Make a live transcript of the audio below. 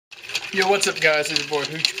Yo, what's up, guys? This is your boy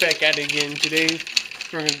Hoochit back at it again. Today,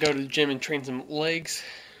 we're going to go to the gym and train some legs.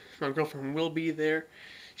 My girlfriend will be there.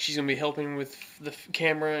 She's going to be helping with the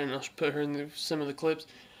camera, and I'll put her in some of the clips.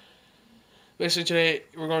 Basically, today,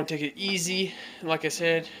 we're going to take it easy. Like I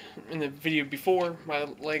said in the video before, my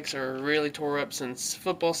legs are really tore up since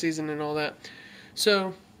football season and all that.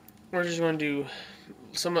 So, we're just going to do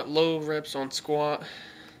somewhat low reps on squat.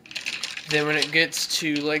 Then when it gets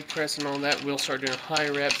to leg press and all that, we'll start doing high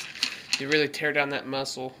reps to really tear down that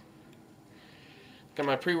muscle. Got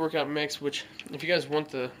my pre-workout mix, which if you guys want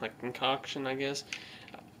the concoction, I guess,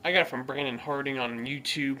 I got it from Brandon Harding on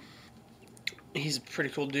YouTube. He's a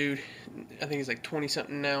pretty cool dude. I think he's like 20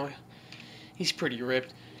 something now. He's pretty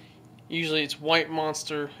ripped. Usually it's White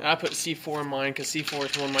Monster. I put C4 in mine because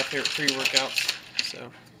C4 is one of my favorite pre-workouts.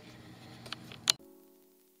 So.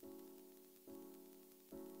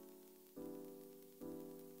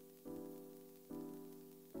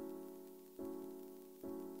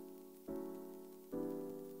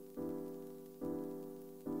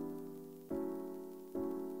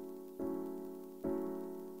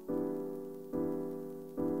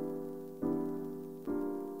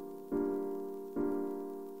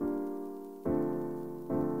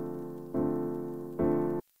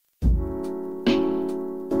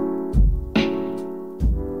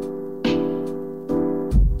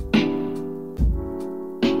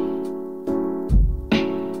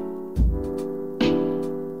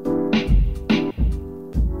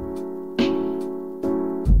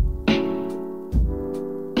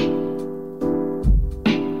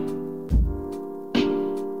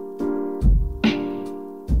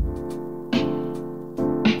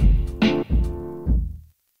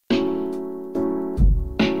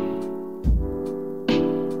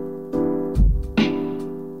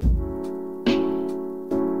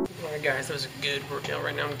 Guys, that was a good workout.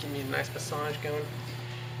 Right now I'm giving you a nice massage going.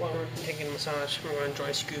 While we're taking a massage, we're going to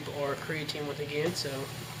dry scoop our creatine once again. So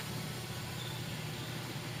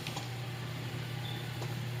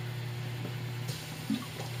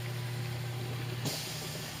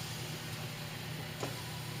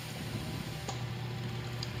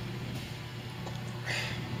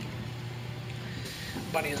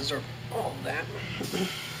body deserves all of that.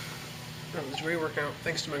 That was a great workout.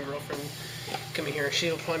 Thanks to my girlfriend coming here.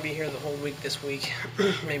 She'll probably be here the whole week this week,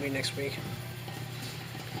 maybe next week.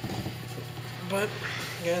 But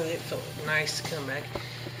yeah, it felt nice to come back.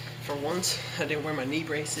 For once, I didn't wear my knee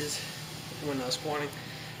braces when I was squatting.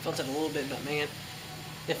 Felt it a little bit, but man,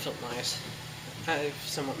 it felt nice. I've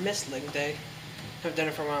somewhat missed leg day. I've done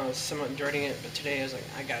it for a while. I was somewhat dreading it, but today I was like,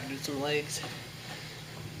 I gotta do some legs.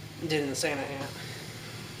 Did in the Santa hat.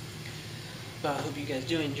 But I hope you guys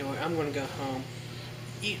do enjoy. I'm going to go home,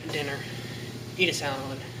 eat dinner, eat a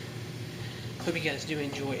salad. Hope you guys do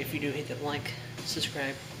enjoy. If you do, hit the like,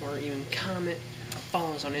 subscribe, or even comment.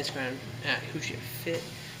 Follow us on Instagram at Hoochit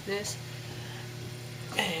Fitness.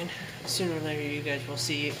 And sooner or later, you guys will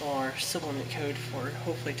see our supplement code for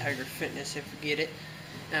hopefully Tiger Fitness if we get it.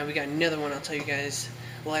 We got another one. I'll tell you guys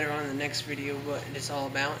later on in the next video what it's all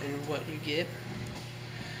about and what you get.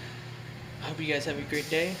 I hope you guys have a great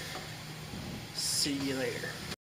day. See you later.